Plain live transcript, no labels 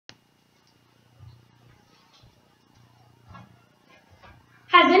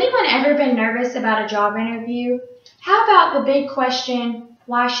Ever been nervous about a job interview? How about the big question,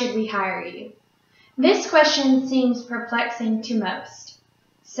 why should we hire you? This question seems perplexing to most.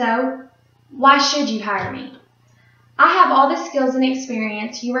 So, why should you hire me? I have all the skills and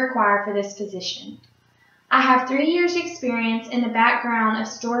experience you require for this position. I have 3 years experience in the background of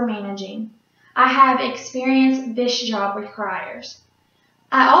store managing. I have experience this job requires.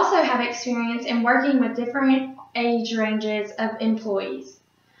 I also have experience in working with different age ranges of employees.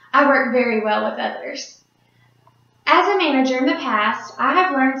 I work very well with others. As a manager in the past, I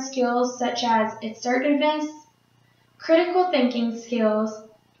have learned skills such as assertiveness, critical thinking skills,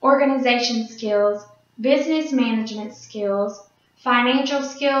 organization skills, business management skills, financial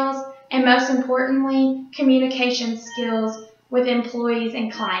skills, and most importantly, communication skills with employees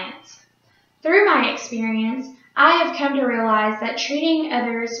and clients. Through my experience, I have come to realize that treating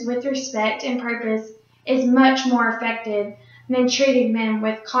others with respect and purpose is much more effective than treating them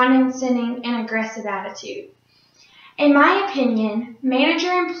with condescending and aggressive attitude. In my opinion,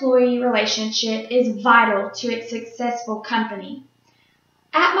 manager-employee relationship is vital to a successful company.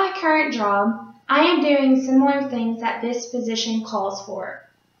 At my current job, I am doing similar things that this position calls for.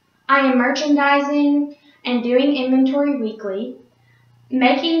 I am merchandising and doing inventory weekly,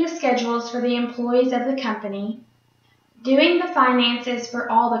 making the schedules for the employees of the company, doing the finances for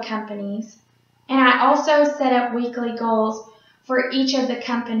all the companies, and I also set up weekly goals for each of the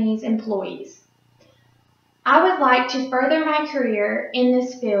company's employees. I would like to further my career in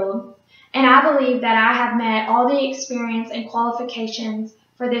this field, and I believe that I have met all the experience and qualifications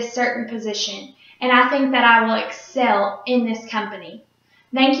for this certain position, and I think that I will excel in this company.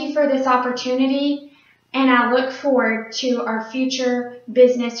 Thank you for this opportunity, and I look forward to our future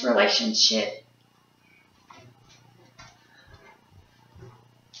business relationship.